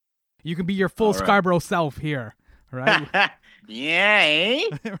You can be your full All right. Scarborough self here, right? Yeah.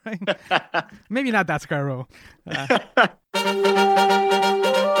 Right? Maybe not that Scarborough.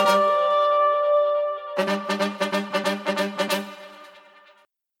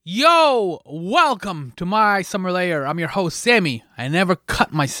 Yo, welcome to my summer lair. I'm your host, Sammy. I never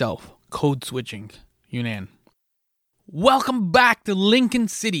cut myself. Code switching. Yunnan. Welcome back to Lincoln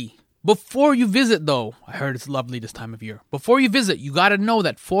City. Before you visit, though, I heard it's lovely this time of year. Before you visit, you gotta know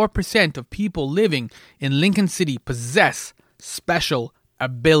that 4% of people living in Lincoln City possess special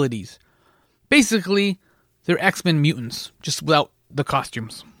abilities. Basically, they're X-Men mutants, just without the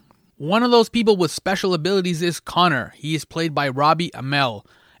costumes. One of those people with special abilities is Connor. He is played by Robbie Amell,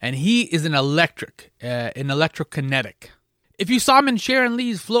 and he is an electrokinetic. If you saw him in Sharon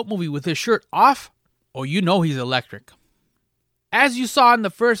Lee's Float movie with his shirt off, oh, you know he's electric. As you saw in the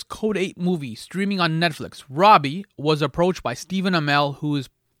first Code 8 movie streaming on Netflix, Robbie was approached by Stephen Amell, who is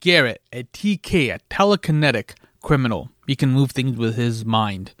Garrett, a TK, a telekinetic criminal. He can move things with his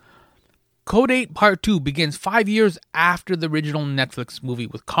mind. Code 8 Part 2 begins 5 years after the original Netflix movie,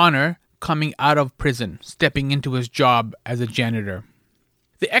 with Connor coming out of prison, stepping into his job as a janitor.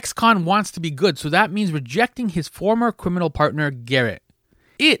 The ex-con wants to be good, so that means rejecting his former criminal partner, Garrett.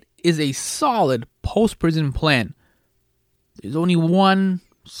 It is a solid post-prison plan. There's only one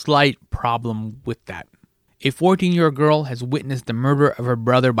slight problem with that. A 14-year-old girl has witnessed the murder of her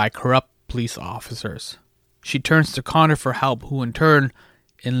brother by corrupt police officers. She turns to Connor for help, who in turn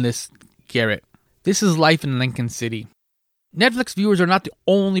enlists Garrett. This is life in Lincoln City. Netflix viewers are not the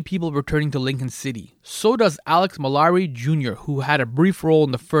only people returning to Lincoln City. So does Alex Malari Jr., who had a brief role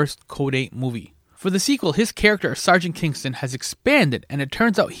in the first Code 8 movie. For the sequel, his character, Sergeant Kingston, has expanded, and it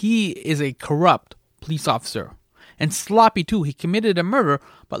turns out he is a corrupt police officer. And sloppy too, he committed a murder,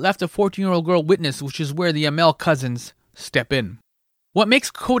 but left a 14-year-old girl witness, which is where the Amell cousins step in. What makes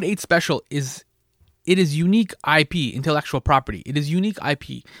Code 8 special is it is unique IP, intellectual property. It is unique IP.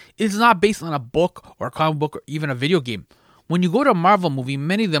 It is not based on a book or a comic book or even a video game. When you go to a Marvel movie,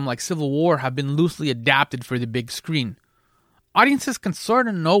 many of them, like Civil War, have been loosely adapted for the big screen. Audiences can sort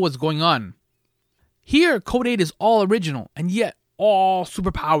of know what's going on. Here, Code 8 is all original, and yet all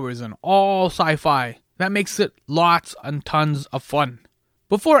superpowers and all sci-fi. That makes it lots and tons of fun.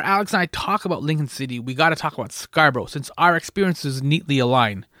 Before Alex and I talk about Lincoln City, we gotta talk about Scarborough, since our experiences neatly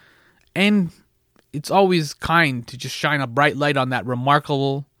align. And it's always kind to just shine a bright light on that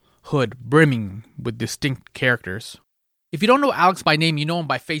remarkable hood brimming with distinct characters. If you don't know Alex by name, you know him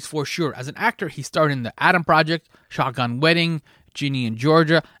by face for sure. As an actor, he starred in The Adam Project, Shotgun Wedding, Ginny in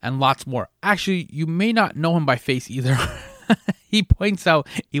Georgia, and lots more. Actually, you may not know him by face either. He points out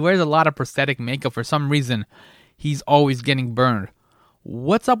he wears a lot of prosthetic makeup for some reason. He's always getting burned.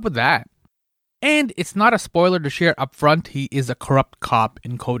 What's up with that? And it's not a spoiler to share up front, he is a corrupt cop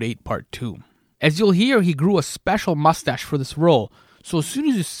in Code 8 Part 2. As you'll hear, he grew a special mustache for this role. So as soon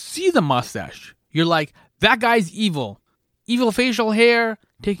as you see the mustache, you're like, that guy's evil. Evil facial hair,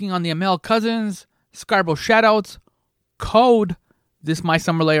 taking on the Amell cousins, Scarborough shoutouts, Code. This My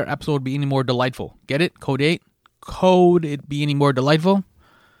Summer Lair episode would be any more delightful. Get it? Code 8? Code it be any more delightful?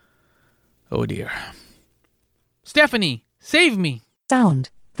 Oh dear. Stephanie, save me!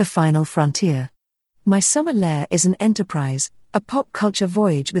 Sound, the final frontier. My Summer Lair is an enterprise, a pop culture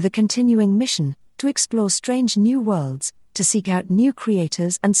voyage with a continuing mission to explore strange new worlds, to seek out new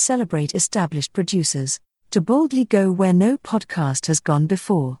creators and celebrate established producers, to boldly go where no podcast has gone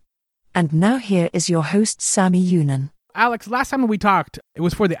before. And now here is your host, Sammy Yunnan. Alex, last time we talked, it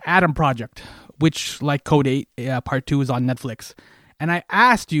was for the Adam Project, which, like Code 8, Part 2 is on Netflix. And I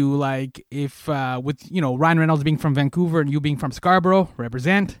asked you, like, if, with, Ryan Reynolds being from Vancouver and you being from Scarborough,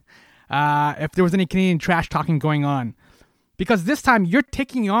 represent, if there was any Canadian trash talking going on. Because this time, you're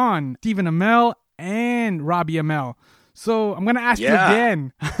taking on Stephen Amell and Robbie Amell. So I'm going to ask you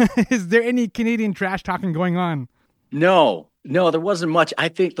again, is there any Canadian trash talking going on? No, there wasn't much. I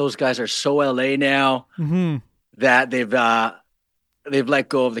think those guys are so LA now that they've let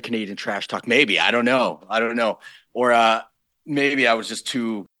go of the Canadian trash talk. Maybe, I don't know. Or maybe I was just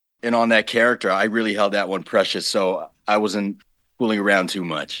too in on that character. I really held that one precious, so I wasn't fooling around too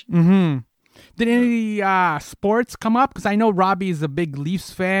much. Did any sports come up? Because I know Robbie's a big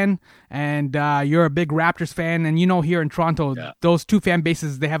Leafs fan, and you're a big Raptors fan, and here in Toronto, those two fan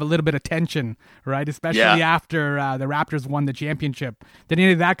bases, they have a little bit of tension, right? Especially after the Raptors won the championship. Did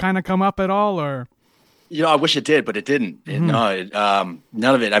any of that kind of come up at all, or? I wish it did, but it didn't. No,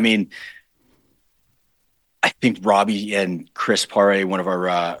 none of it. I mean, I think Robbie and Chris Paré, one of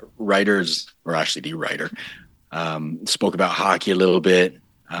our writers, or actually the writer, spoke about hockey a little bit.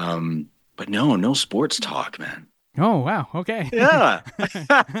 But no sports talk, man. Oh, wow. Okay. Yeah.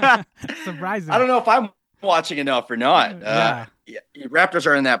 Surprising. I don't know if I'm watching enough or not. Yeah. Raptors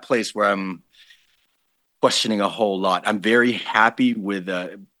are in that place where I'm questioning a whole lot. I'm very happy with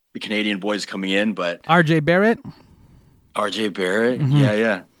the Canadian boys coming in, but RJ Barrett. RJ Barrett, Mm-hmm.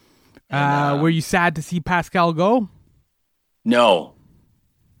 yeah. And, were you sad to see Pascal go? No,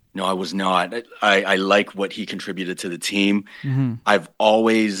 I was not. I like what he contributed to the team. Mm-hmm. I've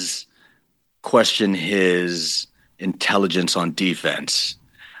always questioned his intelligence on defense.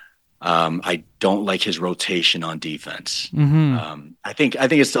 I don't like his rotation on defense. Mm-hmm. I think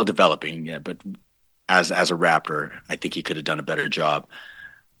it's still developing. Yeah, but as a Raptor, I think he could have done a better job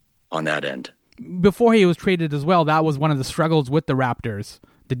on that end. Before he was traded as well, that was one of the struggles with the Raptors.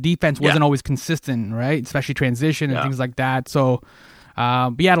 The defense wasn't always consistent, right? Especially transition and things like that. So,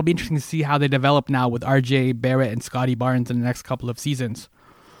 but yeah, it'll be interesting to see how they develop now with RJ Barrett and Scotty Barnes in the next couple of seasons.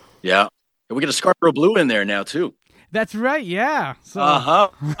 Yeah. And we get a Scarborough Blue in there now, too. That's right, yeah. So,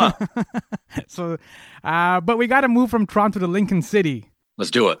 but we got to move from Toronto to Lincoln City.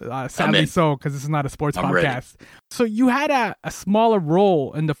 Let's do it. Sadly so, because this is not a sports podcast. Ready. So you had a smaller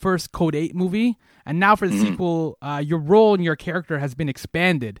role in the first Code 8 movie, and now for the sequel, your role and your character has been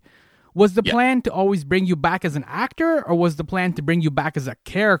expanded. Was the plan to always bring you back as an actor, or was the plan to bring you back as a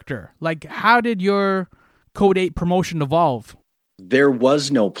character? Like, how did your Code 8 promotion evolve? There was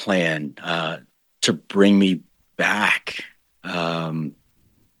no plan to bring me back.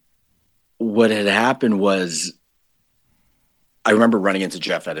 What had happened was I remember running into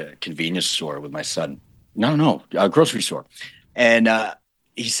Jeff at a convenience store with my son. No, a grocery store. And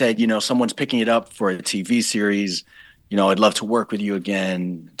he said, someone's picking it up for a TV series. I'd love to work with you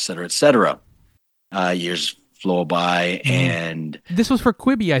again, et cetera, et cetera. Years flow by, and this was for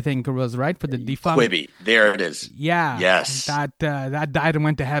Quibi, I think it was, right? For the defunct Quibi. There it is. Yeah. Yes. That died and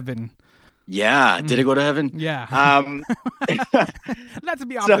went to heaven. Yeah. Did it go to heaven? Yeah. Let's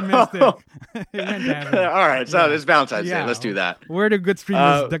be optimistic. It went to heaven. All right. So it's Valentine's Day. Let's do that. Where do good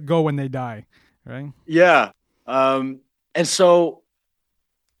streamers go when they die? Right? Yeah. And so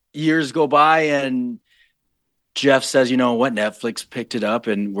years go by, and Jeff says, you know what? Netflix picked it up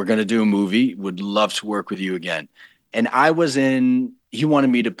and we're going to do a movie. Would love to work with you again. And he wanted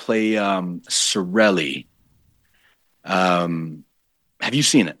me to play Sorelli. Have you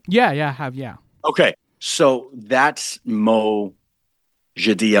seen it? Yeah, I have, yeah. Okay. So that's Mo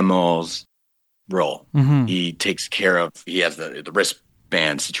Jadiamol's role. Mm-hmm. He has the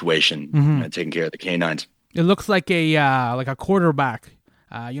wristband situation, taking care of the canines. It looks like a quarterback.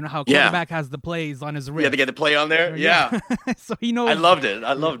 You know how a quarterback has the plays on his wrist. Yeah, they get the play on there? Yeah. So he knows. I loved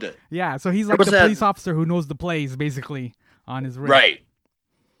it. Yeah, so he's like the police officer who knows the plays, basically, on his wrist. Right.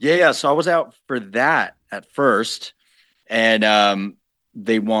 Yeah. So I was out for that at first, and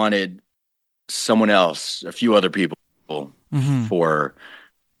they wanted someone else, a few other people for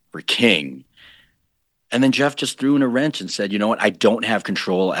King. And then Jeff just threw in a wrench and said, you know what? I don't have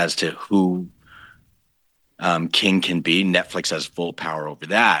control as to who King can be. Netflix has full power over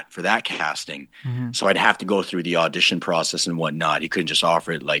that for that casting. Mm-hmm. So I'd have to go through the audition process and whatnot. He couldn't just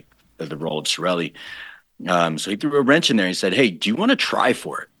offer it like the role of Sorelli. So he threw a wrench in there and said, hey, do you want to try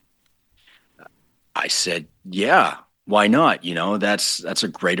for it? I said, yeah, why not? That's a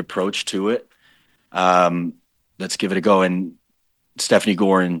great approach to it. Let's give it a go. And Stephanie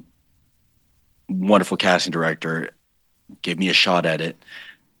Gorin, wonderful casting director, gave me a shot at it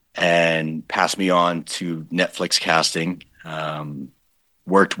and passed me on to Netflix casting.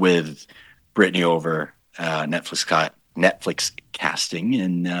 Worked with Brittany over Netflix casting,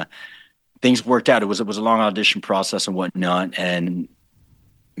 and things worked out. It was a long audition process and whatnot. And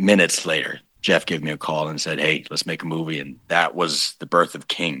minutes later, Jeff gave me a call and said, hey, let's make a movie. And that was the birth of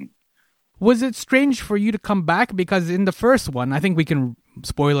King. Was it strange for you to come back? Because in the first one, I think we can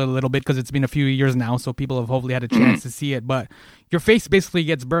spoil it a little bit because it's been a few years now, so people have hopefully had a chance to see it. But your face basically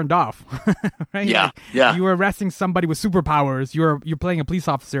gets burned off, right? Yeah. You were arresting somebody with superpowers. You're playing a police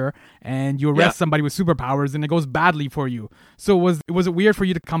officer, and you arrest somebody with superpowers, and it goes badly for you. So was it weird for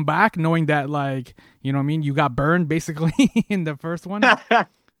you to come back knowing that, like, you know what I mean? You got burned basically in the first one. No,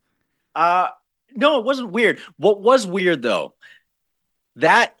 it wasn't weird. What was weird though,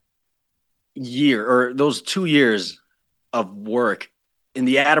 that year or those 2 years of work in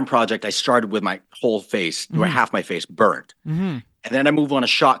the Adam Project, I started with my whole face, or half my face burned. Mm-hmm. And then I moved on a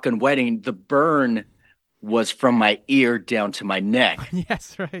Shotgun Wedding. The burn was from my ear down to my neck.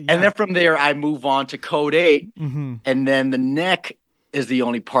 Yes, right. Yeah. And then from there, I move on to Code 8. Mm-hmm. And then the neck is the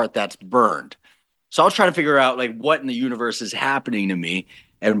only part that's burned. So I was trying to figure out like what in the universe is happening to me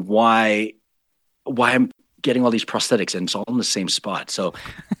and why I'm getting all these prosthetics, and it's all in the same spot. So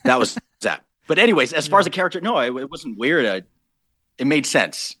that was that. But anyways, as far as the character, no, it wasn't weird. It made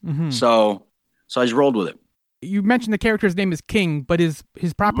sense. So I just rolled with it. You mentioned the character's name is King, but his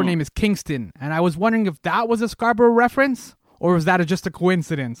proper name is Kingston. And I was wondering if that was a Scarborough reference, or was that just a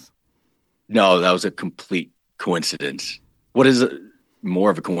coincidence? No, that was a complete coincidence. What is more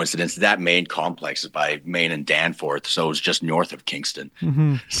of a coincidence? That main complex is by Maine and Danforth, so it was just north of Kingston.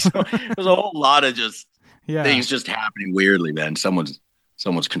 So there's a whole lot of just things just happening weirdly, man. Someone's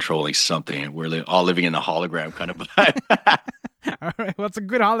controlling something, and we're all living in a hologram kind of vibe. All right, well, it's a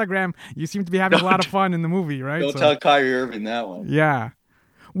good hologram. You seem to be having a lot of fun in the movie, right? Don't tell Kyrie Irving that one. Yeah.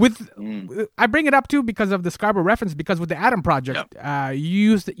 I bring it up too because of the Scarborough reference, because with the Adam Project, you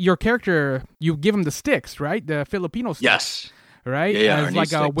used your character, you give him the sticks, right? The Filipino sticks. Yes. Right? Yeah, as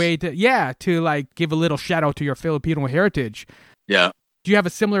like a way to like give a little shout out to your Filipino heritage. Yeah. Do you have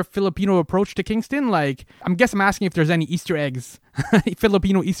a similar Filipino approach to Kingston? Like, I'm asking if there's any Easter eggs,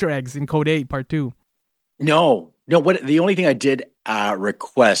 Filipino Easter eggs in Code 8 Part 2. No. What the only thing I did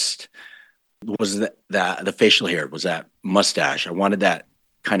request was the facial hair, was that mustache. I wanted that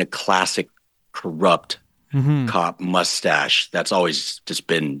kind of classic corrupt cop mustache that's always just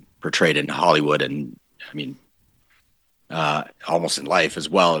been portrayed in Hollywood, and I mean, almost in life as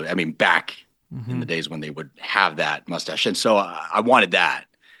well. I mean, back in the days when they would have that mustache, and so I wanted that,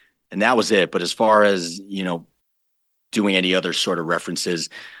 and that was it. But as far as doing any other sort of references,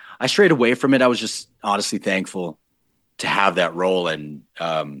 I strayed away from it. I was just honestly thankful to have that role, and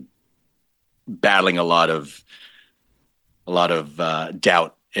battling a lot of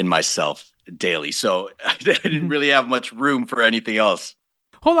doubt in myself daily. So I didn't really have much room for anything else.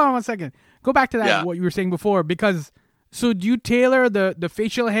 Hold on 1 second. Go back to that, what you were saying before, because so do you tailor the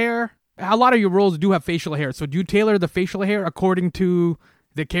facial hair? A lot of your roles do have facial hair. So do you tailor the facial hair according to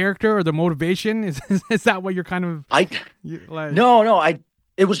the character or the motivation? Is that what you're kind of No,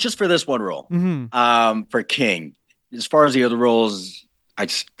 it was just for this one role. For King. As far as the other roles, I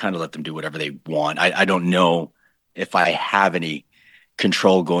just kind of let them do whatever they want. I don't know if I have any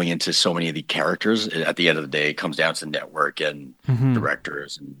control going into so many of the characters. At the end of the day, it comes down to the network and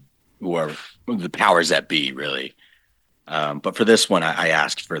directors and whoever, the powers that be, really. But for this one, I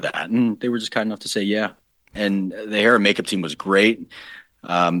asked for that, and they were just kind enough to say yeah. And the hair and makeup team was great.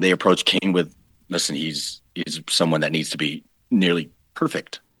 They approached King with, listen, he's someone that needs to be nearly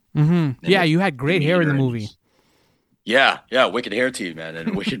perfect. Yeah, you had great hair in the movie. Yeah, wicked hair team, man,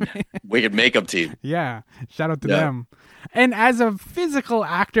 and wicked makeup team. Yeah, shout out to them. And as a physical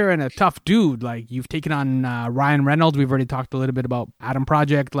actor and a tough dude, like you've taken on Ryan Reynolds. We've already talked a little bit about Adam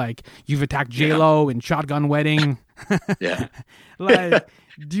Project. Like you've attacked J-Lo in Shotgun Wedding. Yeah. Like,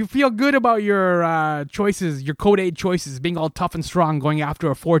 do you feel good about your choices, your Code 8 choices, being all tough and strong, going after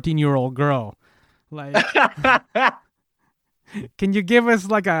a 14-year-old girl? Like, can you give us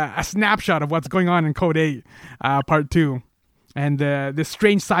like a snapshot of what's going on in Code 8 Part 2 and this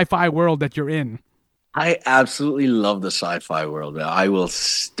strange sci-fi world that you're in? I absolutely love the sci-fi world. I will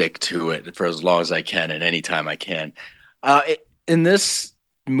stick to it for as long as I can and anytime I can. In this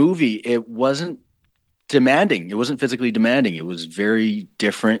movie, it wasn't demanding. It wasn't physically demanding. It was very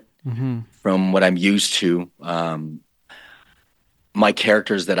different from what I'm used to. My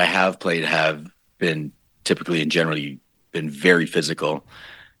characters that I have played have been typically and generally been very physical,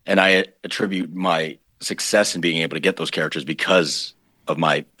 and I attribute my success in being able to get those characters because of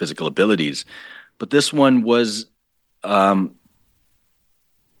my physical abilities. But this one was very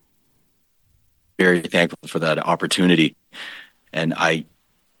thankful for that opportunity. And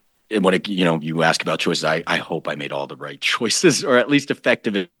when you ask about choices, I hope I made all the right choices, or at least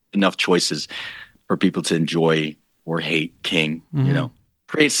effective enough choices for people to enjoy or hate King,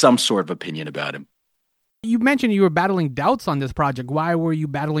 create some sort of opinion about him. You mentioned you were battling doubts on this project. Why were you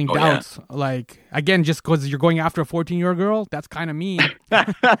battling doubts? Yeah. Like, again, just because you're going after a 14-year-old girl? That's kind of mean.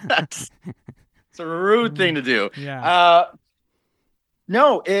 It's a rude thing to do. Yeah.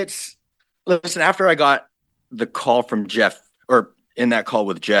 No, listen, after I got the call from Jeff, or in that call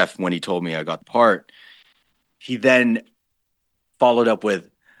with Jeff, when he told me I got the part, he then followed up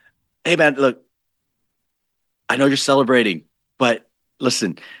with, hey, man, look, I know you're celebrating, but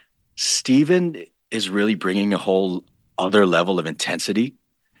listen, Steven is really bringing a whole other level of intensity.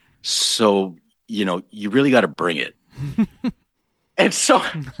 So, you really got to bring it. And so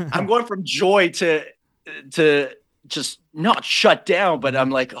I'm going from joy to just not shut down, but I'm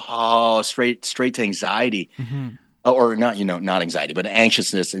like, straight to anxiety, or not, not anxiety, but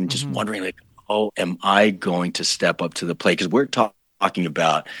anxiousness, and just wondering like, am I going to step up to the plate? Because we're talking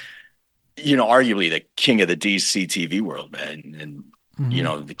about, arguably the king of the DC TV world, man, and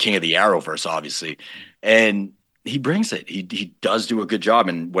the king of the Arrowverse, obviously. And he brings it. He does do a good job.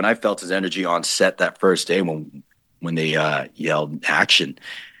 And when I felt his energy on set that first day when they yelled action,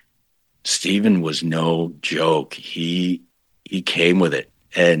 Steven was no joke. He came with it.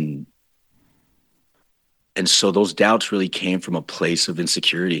 And so those doubts really came from a place of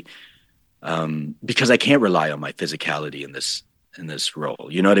insecurity, because I can't rely on my physicality in this role.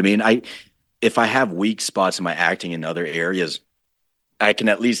 You know what I mean? If I have weak spots in my acting in other areas, I can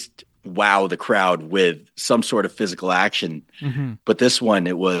at least wow the crowd with some sort of physical action. Mm-hmm. But this one,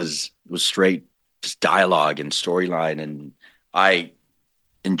 it was straight just dialogue and storyline, and I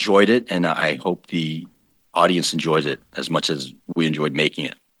enjoyed it, and I hope the audience enjoys it as much as we enjoyed making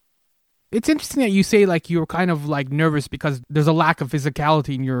it. It's interesting that you say like you were kind of like nervous because there's a lack of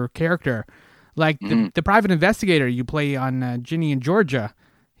physicality in your character. Like the private investigator you play on Ginny in Georgia,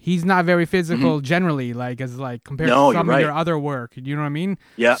 he's not very physical generally, like as like compared to some of your other work. You know what I mean?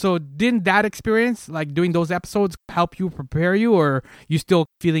 Yeah. So didn't that experience, like doing those episodes, help you prepare you, or you still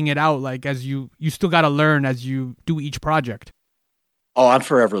feeling it out? Like as you still got to learn as you do each project. Oh, I'm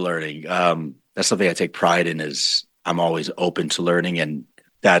forever learning. That's something I take pride in. Is I'm always open to learning, and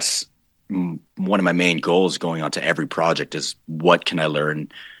that's one of my main goals going on to every project is what can I learn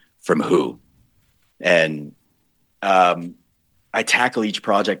from who? And I tackle each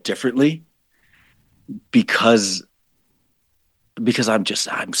project differently because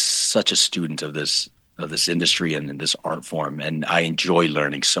I'm such a student of this industry and in this art form, and I enjoy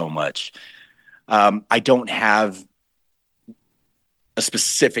learning so much. I don't have a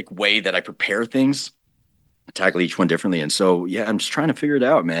specific way that I prepare things. I tackle each one differently, and so yeah, I'm just trying to figure it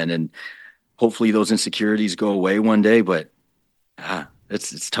out, man. And hopefully those insecurities go away one day, but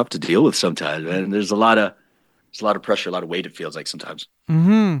it's tough to deal with sometimes, man. There's a lot of pressure, a lot of weight, it feels like sometimes.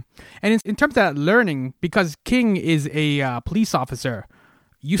 Mm-hmm. And in terms of that learning, because King is a police officer,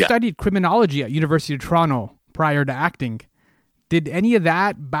 you studied criminology at University of Toronto prior to acting. Did any of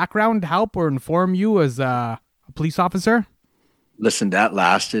that background help or inform you as a police officer? Listen, that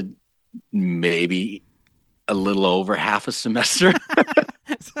lasted maybe a little over half a semester.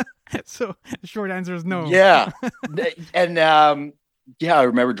 So the short answer is no. Yeah. And I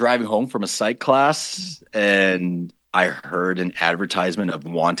remember driving home from a psych class and I heard an advertisement of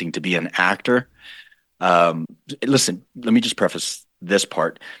wanting to be an actor. Listen, let me just preface this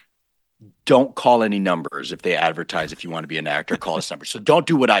part. Don't call any numbers if they advertise if you want to be an actor, call this number. So don't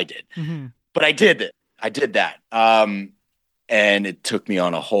do what I did. Mm-hmm. But I did it. I did that. And it took me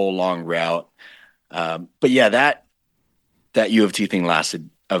on a whole long route. But yeah, that U of T thing lasted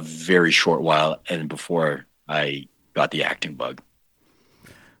a very short while, and before I got the acting bug.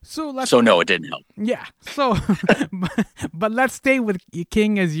 So no, it didn't help. Yeah. So, but let's stay with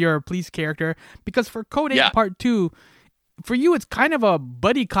King as your police character, because for Code 8 Part 2, for you, it's kind of a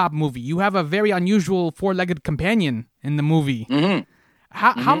buddy cop movie. You have a very unusual four-legged companion in the movie. Mm-hmm.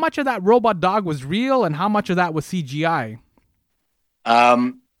 How much of that robot dog was real, and how much of that was CGI?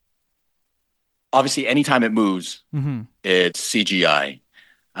 Obviously, anytime it moves, it's CGI.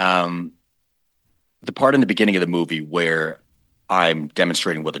 The part in the beginning of the movie where I'm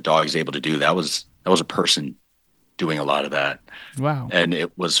demonstrating what the dog is able to do, that was a person doing a lot of that. Wow. And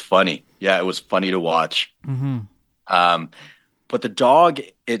it was funny. Yeah, it was funny to watch. Mm-hmm. But the dog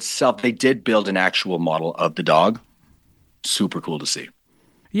itself, they did build an actual model of the dog. Super cool to see.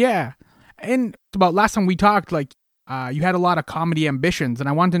 Yeah. And about last time we talked, like, you had a lot of comedy ambitions, and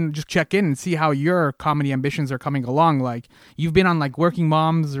I wanted to just check in and see how your comedy ambitions are coming along. Like, you've been on like Working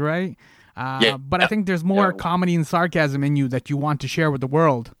Moms, right? But I think there's more comedy and sarcasm in you that you want to share with the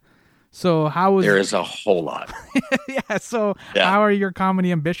world. So there is a whole lot. Yeah. So how are your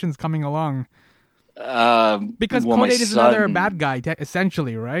comedy ambitions coming along? Because Code 8 is another bad guy,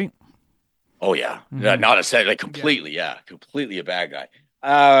 essentially, right? Oh yeah, not essentially, like completely, completely a bad guy.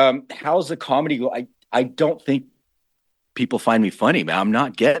 How's the comedy go? I don't think people find me funny, man. I'm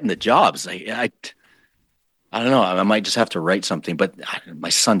not getting the jobs. I don't know. I might just have to write something, but my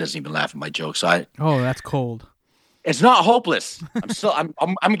son doesn't even laugh at my jokes. So that's cold. It's not hopeless. I'm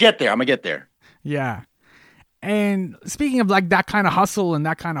gonna get there. I'm gonna get there. Yeah. And speaking of like that kind of hustle and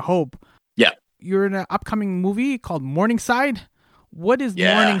that kind of hope, you're in an upcoming movie called Morningside. What is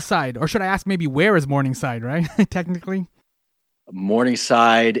Morningside? Or should I ask maybe where is Morningside, right? Technically.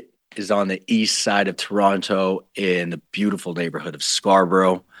 Morningside is on the east side of Toronto in the beautiful neighborhood of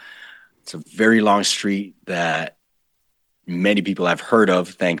Scarborough. It's a very long street that many people have heard of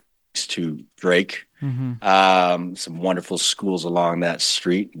thanks to Drake. Mm-hmm. Some wonderful schools along that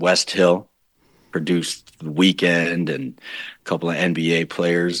street. West Hill produced The Weeknd and a couple of NBA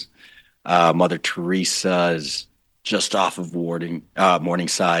players. Mother Teresa is just off of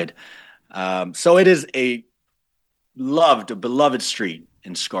Morningside. So it is a a beloved street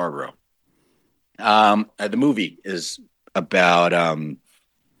in Scarborough. The movie is about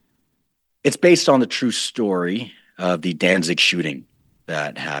it's based on the true story of the Danzig shooting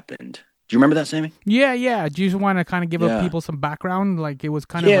that happened. Do you remember that, Sammy? Yeah. Do you just want to kind of give people some background? Like, it was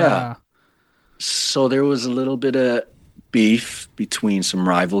kind of So there was a little bit of beef between some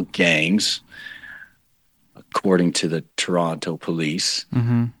rival gangs, according to the Toronto police.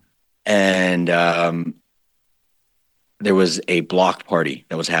 Mm-hmm. And there was a block party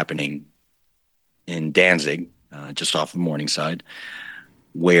that was happening in Danzig, just off of Morningside,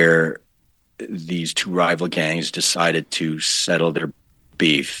 where these two rival gangs decided to settle their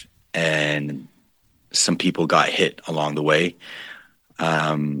beef, and some people got hit along the way.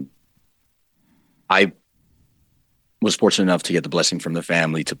 I was fortunate enough to get the blessing from the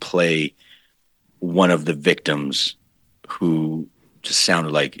family to play one of the victims, who just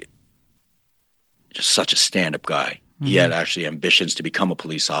sounded like just such a stand-up guy. Mm-hmm. He had actually ambitions to become a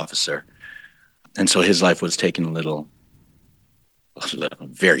police officer. And so his life was taken a little,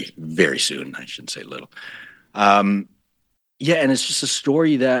 very, very soon. I shouldn't say little. And it's just a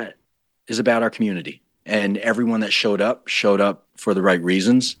story that is about our community, and everyone that showed up for the right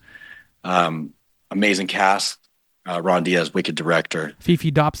reasons. Amazing cast. Ron Diaz, wicked director.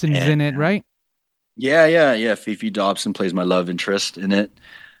 Fifi Dobson's in it, right? Yeah. Fifi Dobson plays my love interest in it.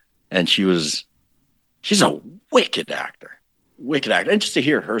 And she's a wicked actor. And just to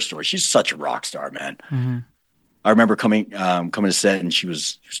hear her story, she's such a rock star, man. Mm-hmm. I remember coming to set, and she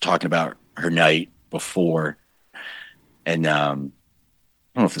was talking about her night before, and I don't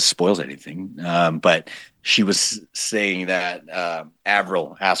know if this spoils anything, but she was saying that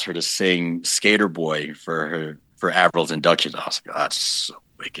Avril asked her to sing "Skater Boy" for Avril's induction. I was like, oh, that's so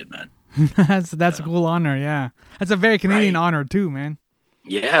wicked, man. that's a cool honor. Yeah, that's a very Canadian honor too, man.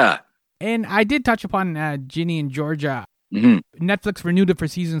 Yeah. And I did touch upon Ginny and Georgia. Mm-hmm. Netflix renewed it for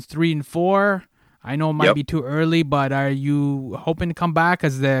seasons 3 and 4. I know it might be too early, but are you hoping to come back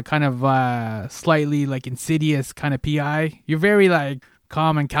as the kind of slightly like insidious kind of PI? You're very like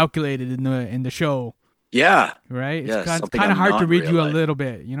calm and calculated in the show. Yeah. Right? It's kind of hard to read you a little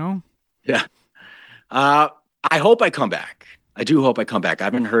bit, you know? Yeah. I hope I come back. I do hope I come back. I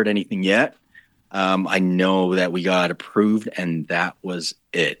haven't heard anything yet. I know that we got approved, and that was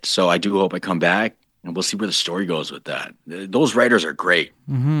it. So I do hope I come back, and we'll see where the story goes with that. Those writers are great.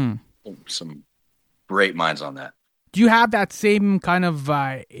 Mm-hmm. Some great minds on that. Do you have that same kind of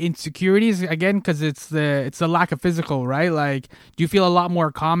insecurities again? Because it's the lack of physical, right? Like, do you feel a lot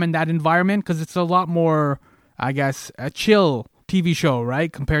more calm in that environment? Because it's a lot more, I guess, a chill TV show,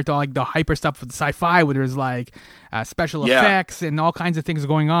 right? Compared to like the hyper stuff with sci-fi, where there's like special effects and all kinds of things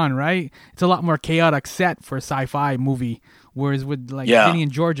going on, right? It's a lot more chaotic set for a sci-fi movie. Whereas with like Ginny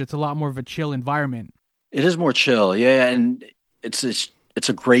and Georgia, it's a lot more of a chill environment. It is more chill, yeah, and it's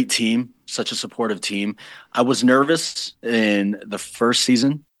a great team, such a supportive team. I was nervous in the first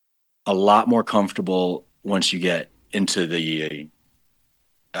season, a lot more comfortable once you get into the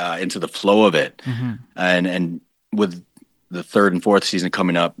flow of it, mm-hmm. and with the third and fourth season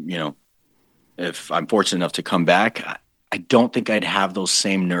coming up, you know, if I'm fortunate enough to come back, I don't think I'd have those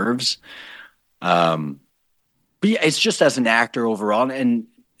same nerves. But yeah, it's just as an actor overall, and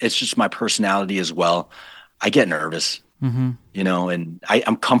it's just my personality as well. I get nervous, mm-hmm. you know, and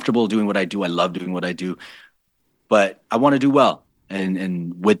I'm comfortable doing what I do. I love doing what I do, but I want to do well.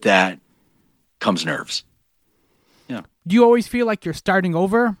 And with that comes nerves. Yeah. Do you always feel like you're starting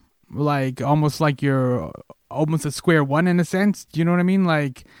over? Like almost like you're almost at square one in a sense? Do you know what I mean?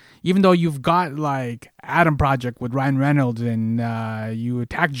 Like, even though you've got like Adam Project with Ryan Reynolds, and you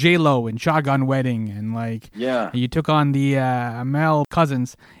attacked J-Lo in Shotgun Wedding, and like you took on the Amel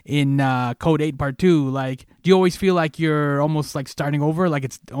cousins in Code 8 Part 2. Like, do you always feel like you're almost like starting over? Like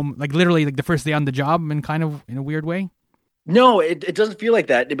it's like literally like the first day on the job, and kind of in a weird way? No, it doesn't feel like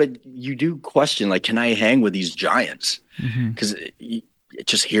that. But you do question, like, can I hang with these giants? Because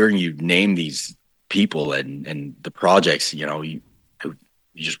just hearing you name these people and the projects, you know, you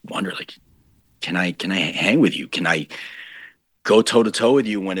just wonder, like, can I hang with you? Can I go toe to toe with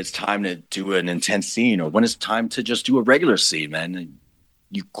you when it's time to do an intense scene, or when it's time to just do a regular scene, man? And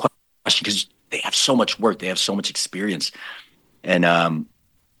you question, because they have so much work, they have so much experience, and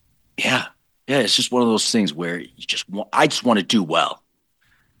it's just one of those things where I just want to do well,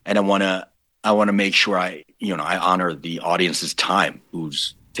 and I want to make sure I honor the audience's time,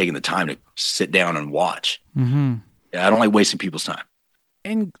 who's taking the time to sit down and watch. Mm-hmm. I don't like wasting people's time.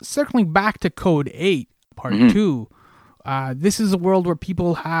 And circling back to Code 8, Part 2, this is a world where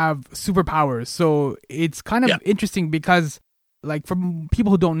people have superpowers. So it's kind of interesting because like for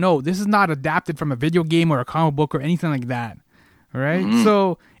people who don't know, this is not adapted from a video game or a comic book or anything like that. All right. Mm-hmm.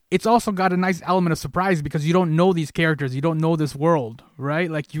 So it's also got a nice element of surprise because you don't know these characters. You don't know this world, right?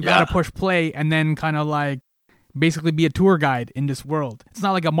 Like you got to push play and then kind of like basically be a tour guide in this world. It's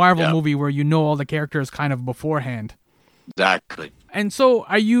not like a Marvel movie where you know all the characters kind of beforehand. Exactly. And so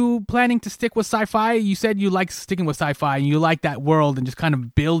are you planning to stick with sci-fi? You said you like sticking with sci-fi and you like that world and just kind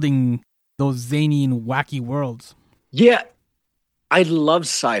of building those zany and wacky worlds. Yeah, I love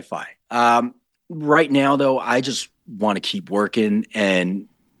sci-fi. Right now, though, I just want to keep working and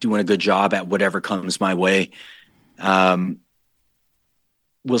doing a good job at whatever comes my way. We'll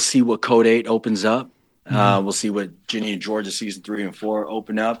see what Code 8 opens up. We'll see what Ginny and Georgia season 3 and 4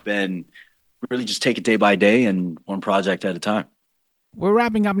 open up, and really just take it day by day and one project at a time. We're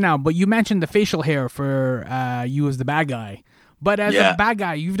wrapping up now, but you mentioned the facial hair for you as the bad guy. But as a bad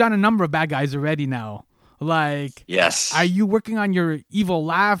guy, you've done a number of bad guys already now. Like, yes. Are you working on your evil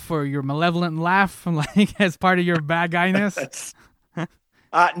laugh or your malevolent laugh, like as part of your bad guyness?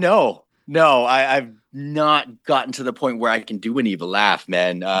 No, I've not gotten to the point where I can do an evil laugh,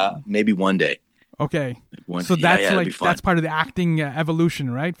 man. Maybe one day. Okay, so that's that's part of the acting evolution,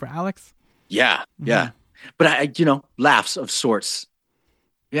 right, for Alex? Yeah. But I laughs of sorts.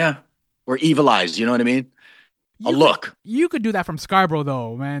 Yeah, or evil eyes. You know what I mean? A look. You could do that from Scarborough,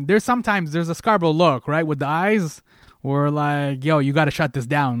 though, man. There's a Scarborough look, right, with the eyes, or like, yo, you got to shut this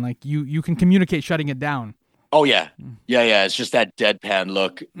down. Like you can communicate shutting it down. Oh yeah. It's just that deadpan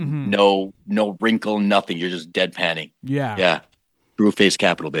look. Mm-hmm. No wrinkle, nothing. You're just deadpanning. Yeah. True face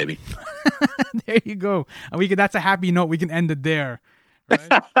capital, baby. There you go. And that's a happy note. We can end it there.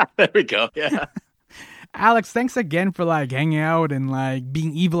 Right? There we go. Yeah. Alex, thanks again for like hanging out and like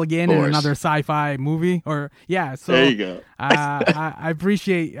being evil again in another sci-fi movie. So there you go. I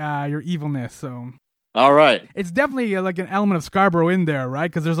appreciate your evilness. So all right, it's definitely like an element of Scarborough in there, right?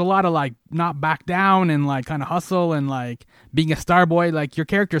 Because there's a lot of like not back down and like kind of hustle and like being a star boy. Like your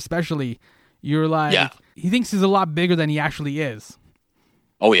character, especially, you're like he thinks he's a lot bigger than he actually is.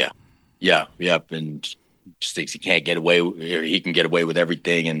 Oh yeah, and just thinks he can't get away, or he can get away with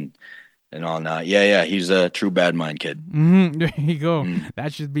everything and all that. Yeah, he's a true bad mind kid. Mm-hmm. There you go.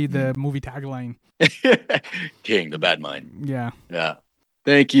 That should be the movie tagline. King, the bad mind. Yeah.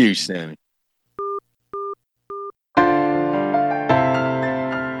 Thank you, Sammy.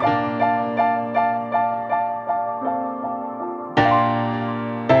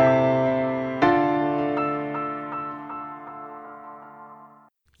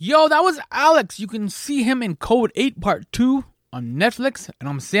 Yo, that was Alex. You can see him in Code 8 Part 2 on Netflix, and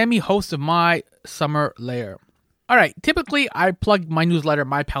I'm Sammy, host of My Summer Lair. All right, typically I plug my newsletter,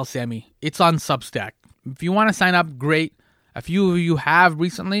 My Pal Sammy. It's on Substack. If you want to sign up, great. A few of you have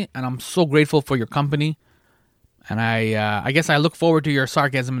recently, and I'm so grateful for your company. And I guess I look forward to your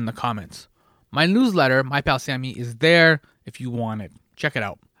sarcasm in the comments. My newsletter, My Pal Sammy, is there if you want it. Check it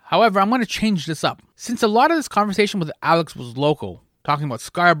out. However, I'm going to change this up. Since a lot of this conversation with Alex was local, talking about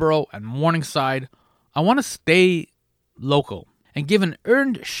Scarborough and Morningside, I want to stay local and give an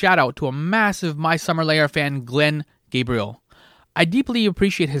earned shout out to a massive My Summer Lair fan, Glenn Gabriel. I deeply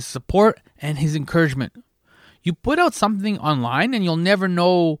appreciate his support and his encouragement. You put out something online and you'll never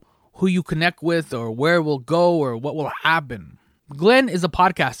know who you connect with or where it will go or what will happen. Glenn is a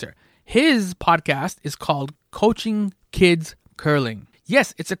podcaster. His podcast is called Coaching Kids Curling.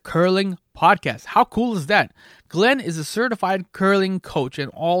 Yes, it's a curling podcast. How cool is that? Glenn is a certified curling coach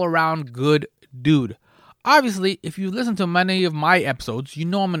and all-around good dude. Obviously, if you listen to many of my episodes, you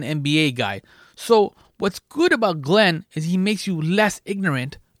know I'm an NBA guy. So what's good about Glenn is he makes you less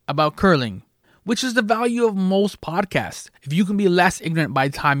ignorant about curling, which is the value of most podcasts. If you can be less ignorant by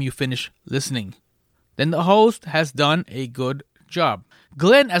the time you finish listening, then the host has done a good job.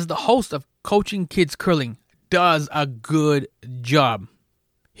 Glenn, as the host of Coaching Kids Curling, does a good job.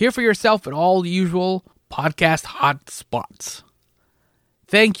 Hear for yourself at all the usual podcast hot spots.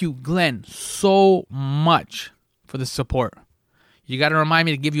 Thank you, Glenn, so much for the support. You got to remind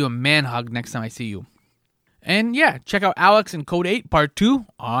me to give you a man hug next time I see you. And yeah, check out Alex in Code 8 Part 2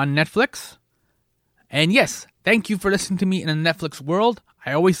 on Netflix. And yes, thank you for listening to me in a Netflix world.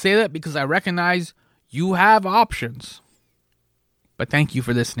 I always say that because I recognize you have options. But thank you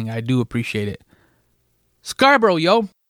for listening. I do appreciate it. Scarborough, yo.